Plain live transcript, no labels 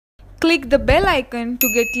Click the bell icon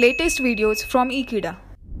to get latest videos from Ekeeda.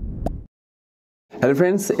 Hello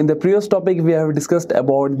friends, in the previous topic we have discussed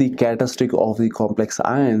about the characteristic of the complex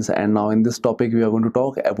ions, and now in this topic we are going to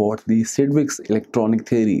talk about the Sidgwick'S electronic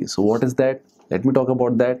theory. So what is that? Let me talk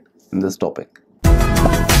about that in this topic.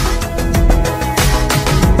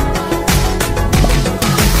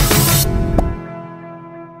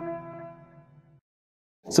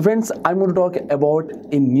 So friends, I'm going to talk about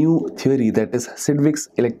a new theory, that is Sidgwick'S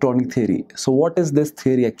electronic theory. So what is this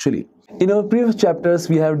theory actually? In our previous chapters,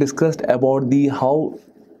 we have discussed about the how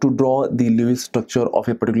to draw the Lewis structure of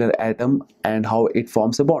a particular atom and how it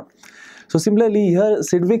forms a bond. So similarly, here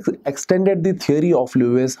Sidgwick extended the theory of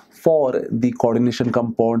Lewis for the coordination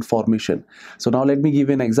compound formation. So now let me give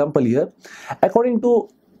you an example here. According to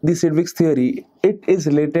the Sidgwick's theory, it is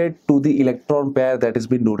related to the electron pair that has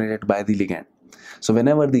been donated by the ligand. So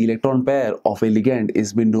whenever the electron pair of a ligand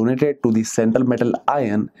is been donated to the central metal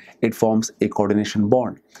ion, it forms a coordination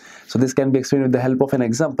bond. So this can be explained with the help of an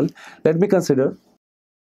example. Let me consider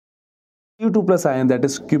Cu2 plus ion, that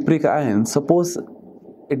is cupric ion. Suppose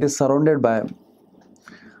it is surrounded by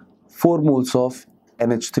 4 moles of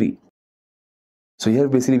NH3. So here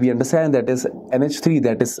basically we understand that is NH3,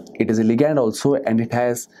 that is it is a ligand also, and it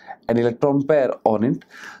has an electron pair on it.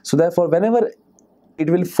 So therefore whenever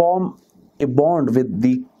it will form a bond with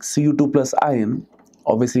the Cu2 plus ion,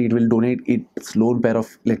 obviously it will donate its lone pair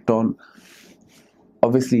of electron.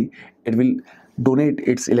 Obviously it will donate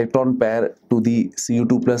its electron pair to the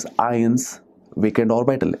Cu2 plus ion's vacant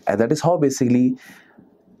orbital, and that is how basically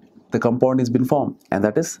the compound has been formed, and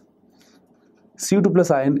that is Cu2 plus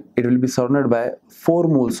ion. It will be surrounded by 4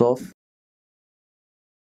 moles of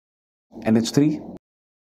NH3.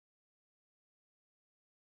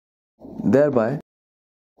 Thereby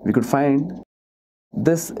we could find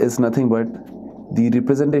this is nothing but the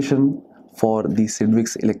representation for the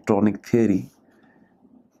Sidgwick's electronic theory,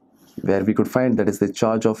 where we could find that is the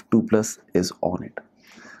charge of 2 plus is on it.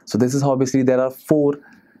 So this is how basically there are 4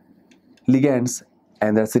 ligands,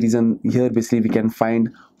 and that's the reason here basically we can find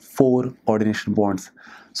 4 coordination bonds.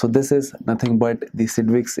 So this is nothing but the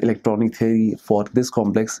Sidgwick's electronic theory for this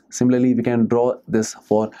complex. Similarly, we can draw this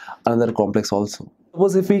for another complex also.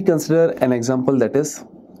 Suppose if we consider an example, that is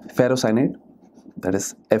ferrocyanide, that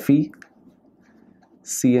is FeCN6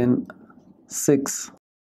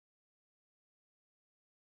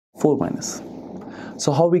 4 minus.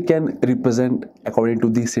 So how we can represent according to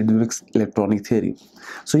the Sidgwick's electronic theory?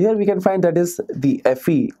 So here we can find that is the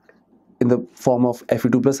Fe in the form of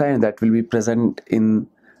Fe2 plus ion that will be present in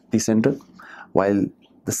the center, while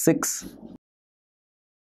the 6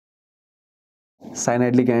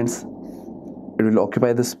 cyanide ligands, it will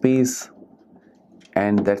occupy the space,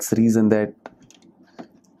 and that's the reason that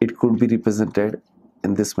it could be represented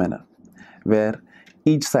in this manner, where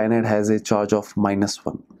each cyanide has a charge of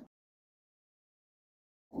 -1.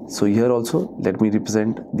 So here also let me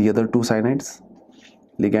represent the other 2 cyanides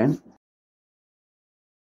ligand,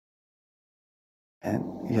 and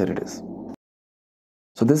here it is.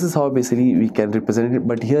 So this is how basically we can represent it,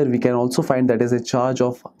 but here we can also find that is a charge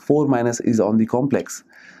of 4 minus is on the complex.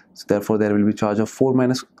 So therefore there will be charge of 4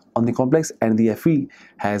 minus on the complex, and the Fe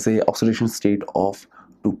has a oxidation state of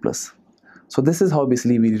 2 plus. So this is how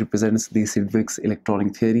basically we represent the Sidgwick's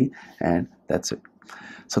electronic theory, and that's it.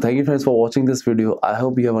 So thank you friends for watching this video. I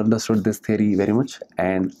hope you have understood this theory very much,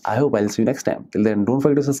 and I hope I'll see you next time. Till then, don't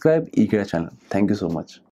forget to subscribe Ekeeda channel. Thank you so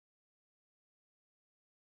much.